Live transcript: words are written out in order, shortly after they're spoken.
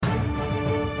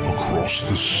across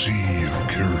the sea of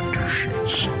character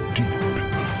sheets, deep in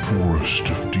the forest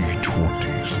of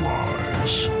D20s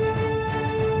lies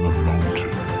the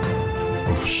mountain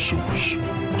of source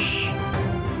books.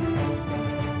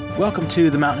 Welcome to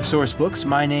the Mountain of Source Books.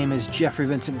 My name is Jeffrey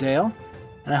Vincent Dale,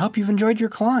 and I hope you've enjoyed your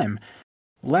climb.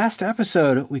 Last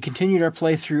episode, we continued our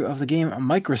playthrough of the game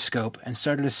Microscope and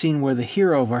started a scene where the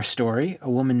hero of our story,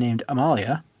 a woman named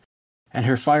Amalia, and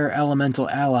her fire elemental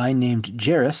ally named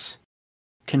Jairus,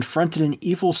 confronted an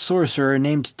evil sorcerer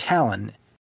named Talon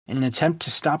in an attempt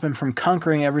to stop him from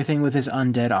conquering everything with his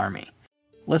undead army.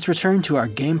 Let's return to our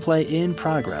gameplay in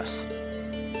progress.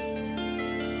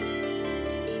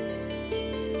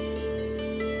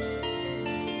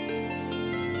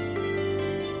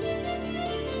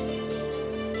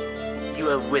 You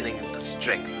are winning in the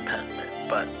strength department,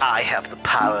 but I have the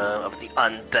power of the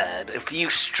undead. If you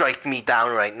strike me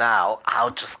down right now,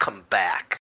 I'll just come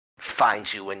back.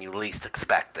 Find you when you least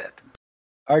expect it.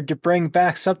 Hard to bring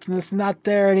back something that's not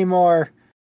there anymore.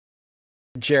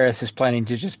 Jairus is planning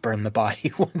to just burn the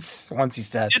body once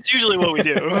he's dead. It's usually what we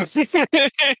do.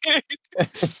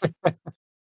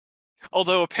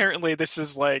 Although apparently this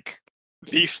is like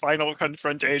the final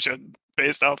confrontation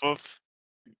based off of,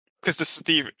 because this is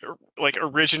the like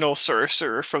original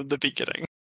sorcerer from the beginning.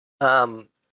 Oh,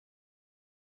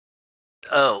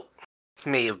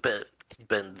 may have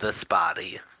been this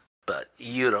body, but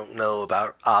you don't know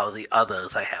about all the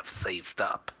others I have saved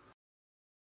up.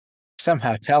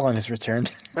 Somehow Talon has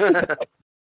returned. Oh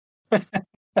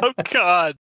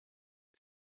god.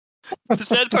 The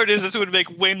sad part is this would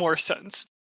make way more sense.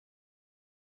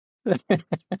 By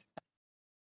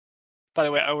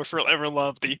the way, I will forever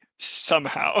love the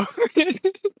somehow.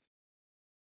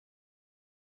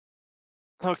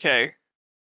 Okay.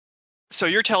 So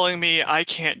you're telling me I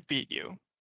can't beat you.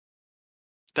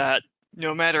 That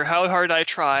no matter how hard I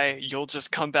try, you'll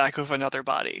just come back with another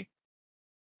body.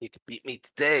 You could beat me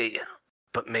today,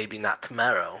 but maybe not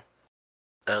tomorrow.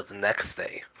 Or the next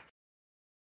day.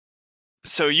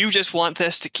 So you just want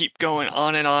this to keep going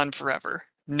on and on forever.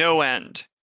 No end.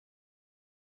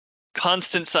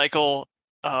 Constant cycle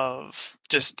of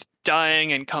just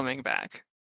dying and coming back.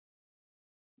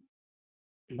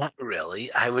 Not really.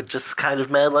 I would just kind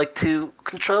of like to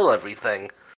control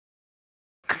everything.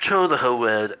 Control the whole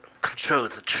world. Control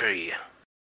the tree.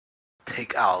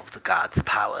 Take all of the gods'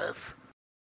 powers.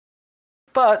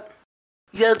 But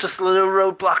you're just a little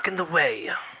roadblock in the way.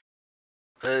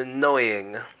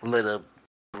 Annoying little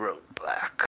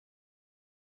roadblock.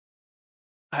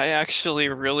 I actually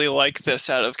really like this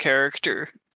out of character.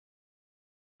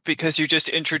 Because you just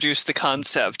introduced the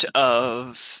concept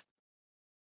of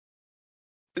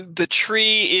the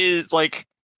tree is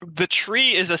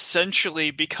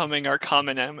essentially becoming our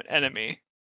common enemy.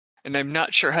 And I'm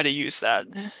not sure how to use that.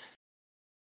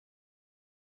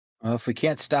 Well, if we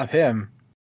can't stop him,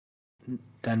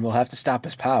 then we'll have to stop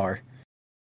his power.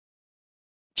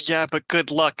 Yeah, but good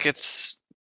luck. It's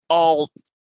all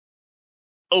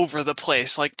over the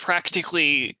place. Like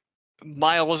practically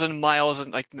miles and miles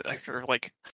and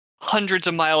like hundreds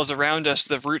of miles around us,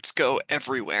 the roots go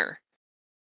everywhere.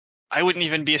 I wouldn't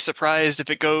even be surprised if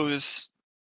it goes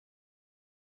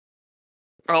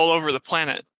all over the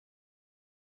planet.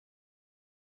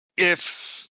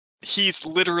 If he's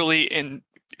literally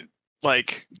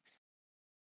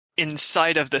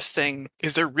inside of this thing,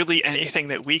 is there really anything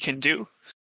that we can do?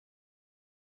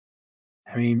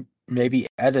 I mean, maybe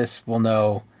Edis will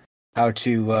know how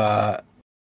to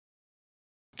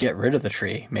get rid of the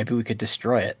tree. Maybe we could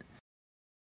destroy it.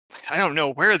 I don't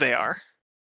know where they are.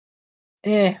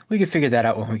 We can figure that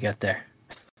out when we get there.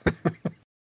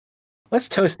 Let's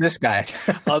toast this guy.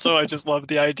 Also, I just love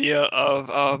the idea of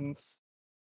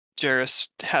Jairus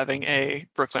having a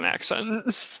Brooklyn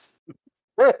accent.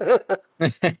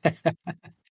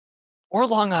 Or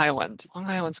Long Island. Long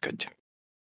Island's good too.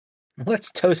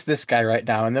 Let's toast this guy right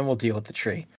now, and then we'll deal with the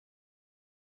tree.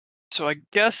 So I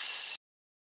guess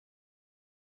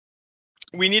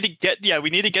we need to get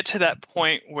to that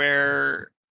point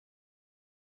where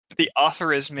the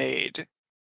offer is made.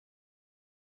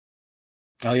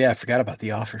 Oh yeah, I forgot about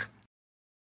the offer.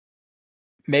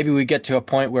 Maybe we get to a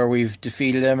point where we've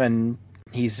defeated him and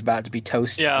he's about to be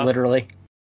toast, literally.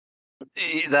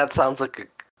 That sounds like a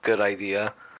good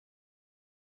idea.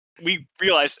 We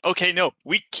realized, okay, no,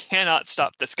 we cannot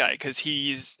stop this guy because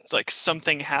he's like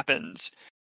something happens.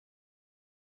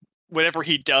 Whatever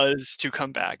he does to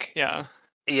come back, yeah.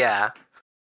 Yeah.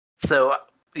 So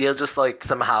you'll just like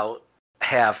somehow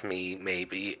have me,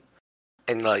 maybe,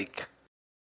 and like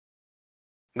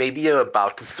maybe you're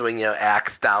about to swing your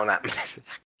axe down at me.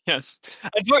 Yes.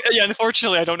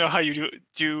 Unfortunately, I don't know how you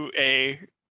do a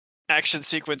action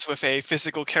sequence with a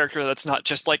physical character that's not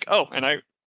just like, oh, and I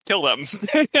kill them.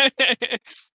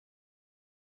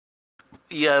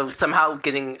 Somehow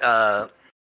getting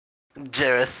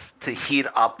Jarrus to heat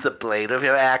up the blade of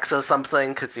your axe or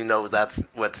something, because you know that's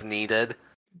what's needed.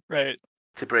 Right.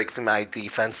 To break through my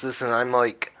defenses, and I'm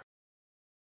like,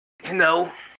 you're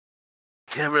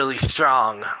really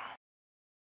strong.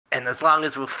 And as long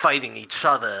as we're fighting each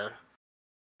other,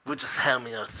 we're just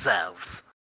harming ourselves.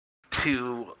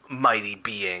 Two mighty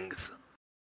beings.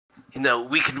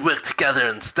 We could work together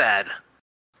instead.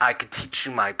 I could teach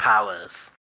you my powers.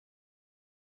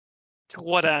 To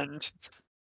what end?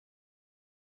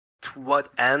 To what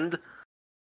end?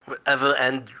 Whatever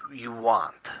end you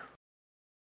want.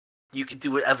 You can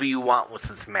do whatever you want with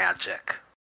this magic.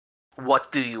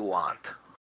 What do you want?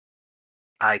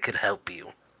 I could help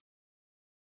you.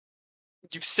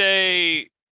 You say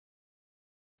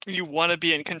you want to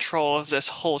be in control of this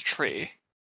whole tree.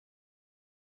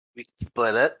 We can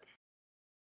split it.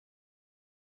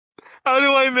 How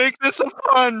do I make this a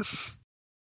fun?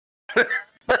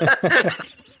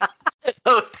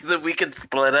 Oh, so that we can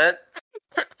split it?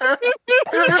 I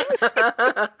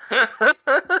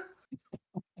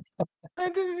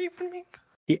didn't even mean.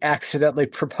 He accidentally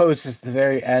proposes the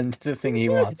very end, the thing he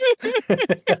wants.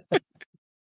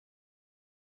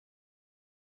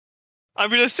 I'm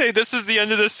going to say this is the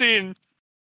end of the scene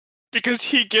because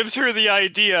he gives her the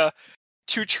idea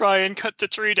to try and cut the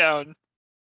tree down.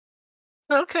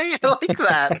 Okay, I like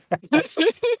that.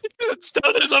 It's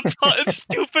done as a pun,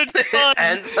 stupid pun. It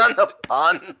ends on a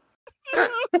pun.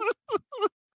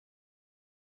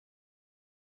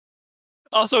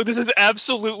 Also, this is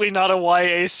absolutely not a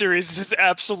YA series. This is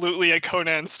absolutely a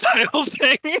Conan style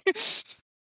thing.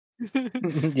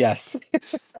 Yes.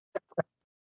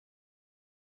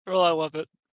 Well, I love it.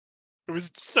 It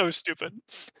was so stupid.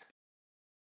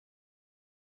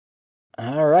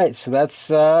 All right, so that's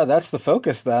the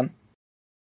focus then.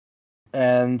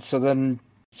 And so then,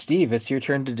 Steve, it's your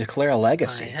turn to declare a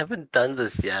legacy. I haven't done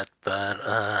this yet,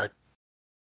 but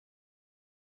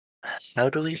how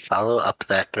do we follow up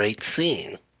that great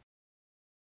scene?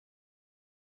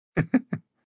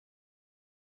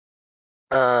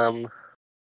 I'm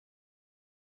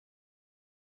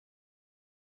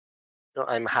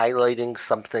highlighting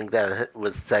something that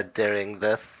was said during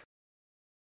this.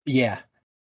 Yeah.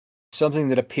 Something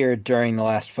that appeared during the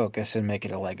last focus and make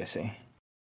it a legacy.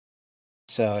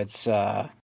 So it's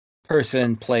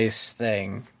person, place,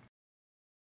 thing.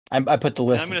 I put the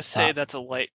list. I'm going to say that's a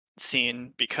light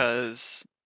scene because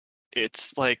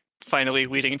it's like finally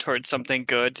leading towards something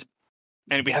good,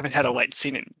 and we haven't had a light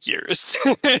scene in years.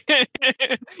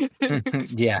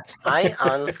 Yeah. I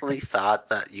honestly thought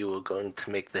that you were going to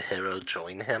make the hero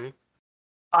join him.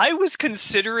 I was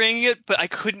considering it, but I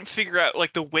couldn't figure out,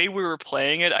 like, the way we were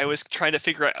playing it. I was trying to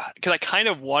figure out, because I kind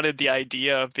of wanted the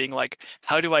idea of being like,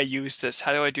 how do I use this?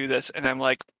 How do I do this? And I'm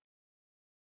like,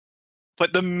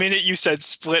 but the minute you said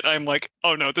split, I'm like,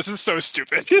 oh no, this is so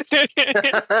stupid.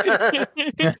 I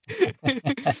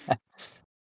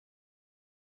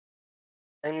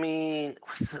mean,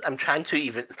 I'm trying to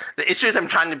even. The issue is I'm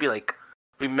trying to be like,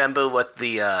 remember what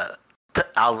the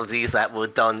technologies that were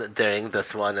done during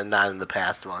this one and not in the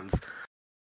past ones.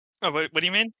 Oh, what do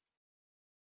you mean?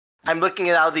 I'm looking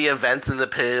at all the events in the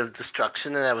period of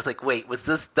destruction, and I was like, wait, was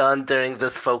this done during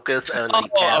this focus or in the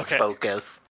past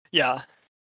focus? Yeah.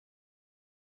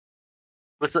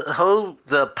 Was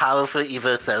the powerful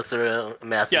evil sorcerer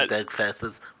amassing dead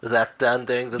faces, was that done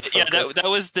during this focus? Yeah, that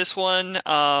was this one.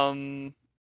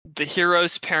 The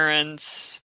hero's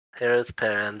parents. Hero's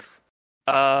parents.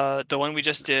 The one we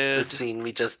just did. The scene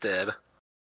we just did.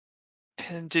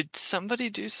 And did somebody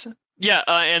do some? Yeah,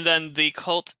 and then the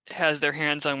cult has their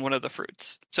hands on one of the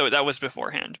fruits. So that was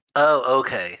beforehand. Oh,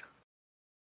 okay.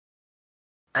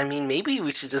 I mean, maybe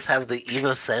we should just have the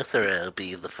evil sorcerer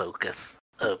be the focus.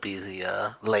 Be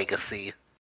the legacy.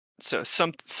 So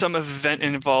some event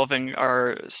involving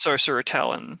our sorcerer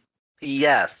Talon.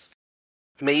 Yes.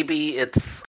 Maybe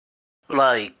it's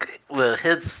like where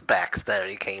his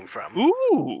backstory came from.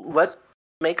 Ooh! What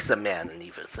makes a man an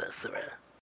evil sorcerer?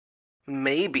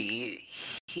 Maybe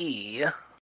he,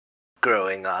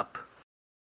 growing up,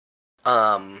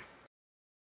 I'm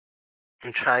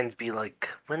trying to be like,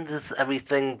 when does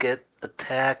everything get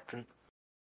attacked? And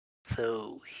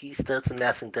so he starts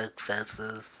amassing dead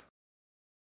fences.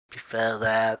 Before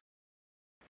that.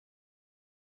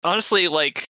 Honestly,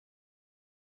 like,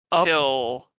 up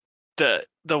until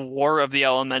the War of the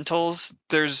Elementals,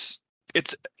 it's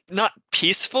not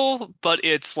peaceful, but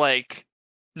it's like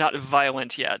not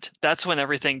violent yet. That's when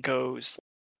everything goes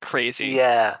crazy.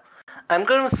 Yeah. I'm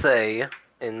gonna say,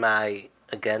 in my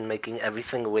again making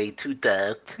everything way too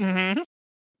dark, Mm-hmm.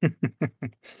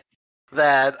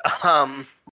 that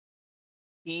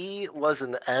he was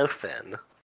an orphan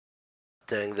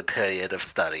during the period of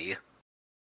study,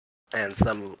 and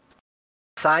some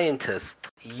scientists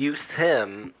used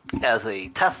him as a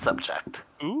test subject.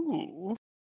 Ooh.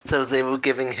 So they were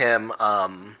giving him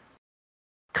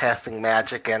casting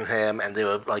magic in him, and they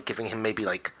were like giving him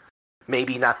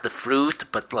maybe not the fruit,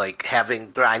 but like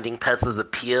grinding parts of the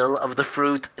peel of the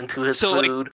fruit into his food.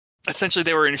 Like, essentially,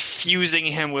 they were infusing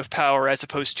him with power as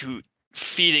opposed to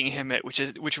feeding him it,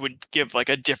 which would give like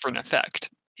a different effect.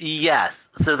 Yes.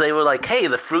 So they were like, "Hey,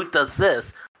 the fruit does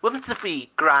this. What if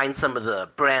we grind some of the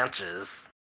branches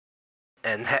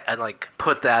and like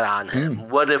put that on him?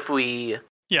 What if we?"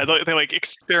 Yeah, they like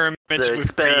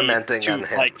experimenting on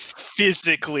him, like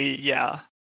physically. Yeah.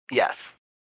 Yes.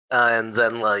 And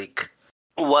then like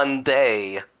one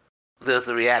day, there's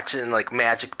a reaction, like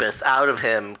magic bursts out of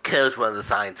him, kills one of the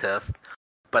scientists,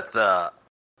 but the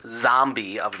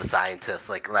zombie of the scientist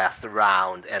like lasts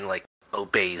around and like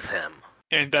obeys him.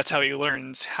 And that's how he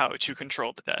learns how to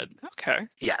control the dead. Okay.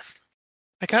 Yes.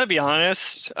 I gotta be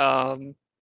honest. When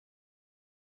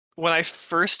I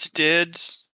first did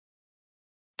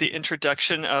the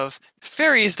introduction of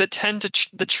fairies that tend to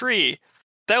the tree,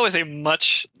 that was a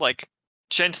much like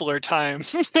gentler time.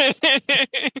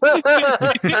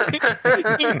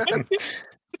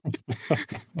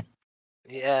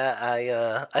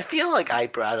 Yeah, I feel like I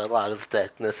brought a lot of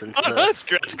darkness into this.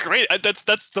 That's great. That's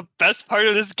the best part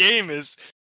of this game is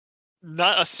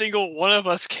not a single one of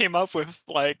us came up with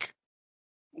like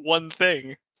one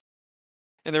thing.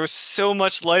 And there was so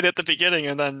much light at the beginning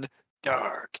and then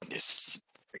darkness.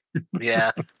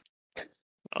 Yeah.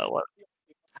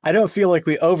 I don't feel like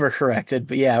we overcorrected,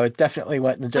 but yeah, it definitely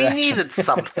went in the direction. We needed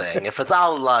something. If it's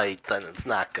all light, then it's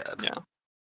not good. Yeah.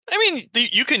 I mean,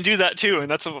 you can do that too,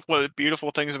 and that's one of the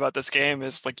beautiful things about this game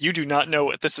is like you do not know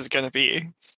what this is going to be.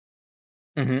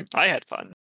 Mm-hmm. I had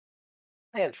fun.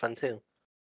 I had fun too.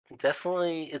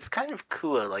 Definitely, it's kind of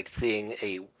cool, like seeing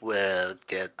a world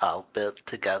get all built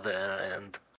together,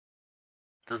 and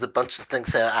there's a bunch of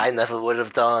things that I never would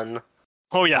have done.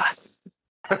 Oh yeah.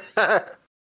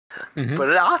 Mm-hmm. But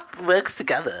it all works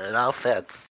together. It all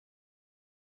fits.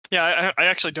 Yeah, I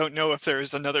actually don't know if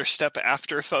there's another step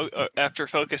after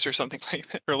focus or something like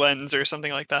that, or lens or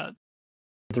something like that.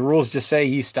 The rules just say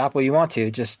you stop what you want to,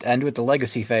 just end with the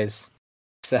legacy phase.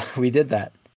 So we did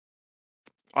that.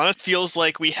 Honest, feels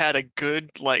like we had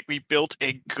we built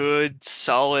a good,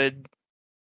 solid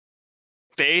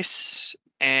base,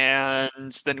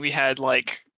 and then we had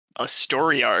like a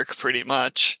story arc pretty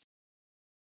much.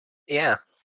 Yeah.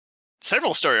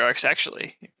 Several story arcs,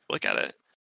 actually. Look at it.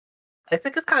 I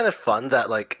think it's kind of fun that,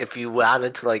 like, if you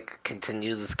wanted to, like,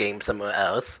 continue this game somewhere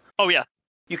else... Oh, yeah.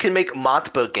 You can make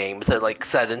multiple games that, like,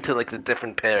 set into, like, the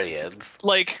different periods.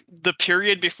 Like, the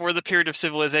period before the period of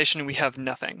civilization, we have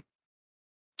nothing.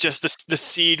 Just the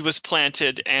seed was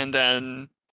planted, and then...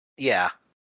 Yeah.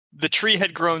 The tree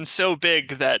had grown so big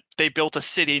that they built a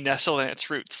city nestled in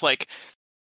its roots. Like...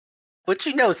 Which,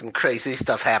 you know, some crazy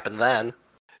stuff happened then.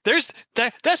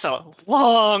 That's a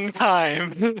long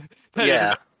time. That is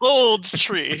an old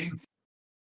tree.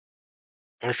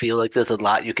 I feel like there's a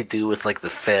lot you could do with like the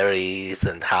fairies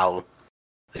and how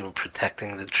they were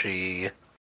protecting the tree.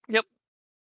 Yep.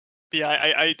 Yeah,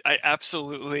 I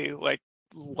absolutely like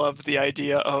love the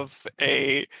idea of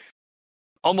a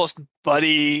almost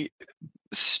buddy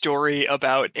story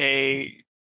about a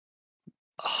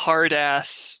hard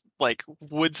ass like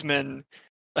woodsman,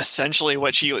 essentially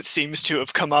what she seems to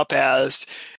have come up as,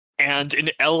 and an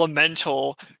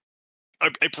elemental,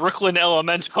 a Brooklyn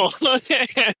elemental,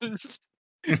 and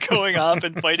going up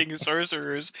and fighting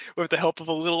sorcerers with the help of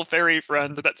a little fairy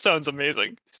friend. That sounds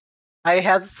amazing. I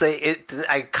had to say,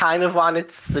 I kind of wanted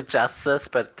to suggest this,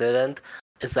 but didn't,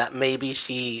 is that maybe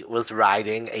she was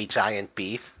riding a giant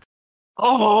beast.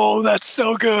 Oh, that's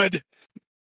so good!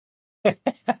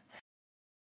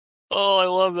 Oh, I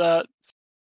love that.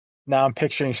 Now I'm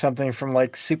picturing something from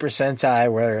like Super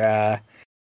Sentai where a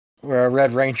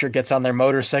Red Ranger gets on their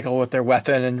motorcycle with their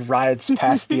weapon and rides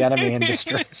past the enemy and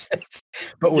destroys it,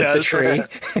 but with the tree.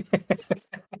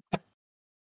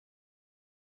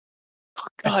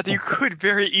 God, you could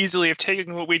very easily have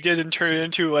taken what we did and turned it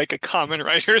into like a Kamen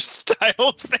Rider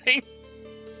style thing.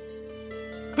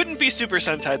 Couldn't be Super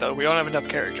Sentai though, we don't have enough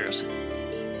characters.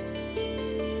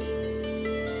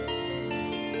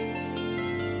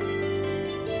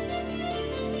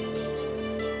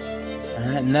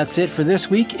 And that's it for this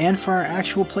week and for our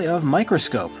actual play of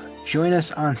Microscope. Join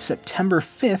us on September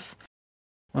 5th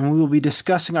when we will be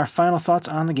discussing our final thoughts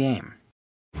on the game.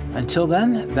 Until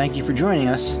then, thank you for joining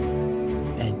us,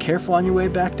 and careful on your way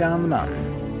back down the mountain.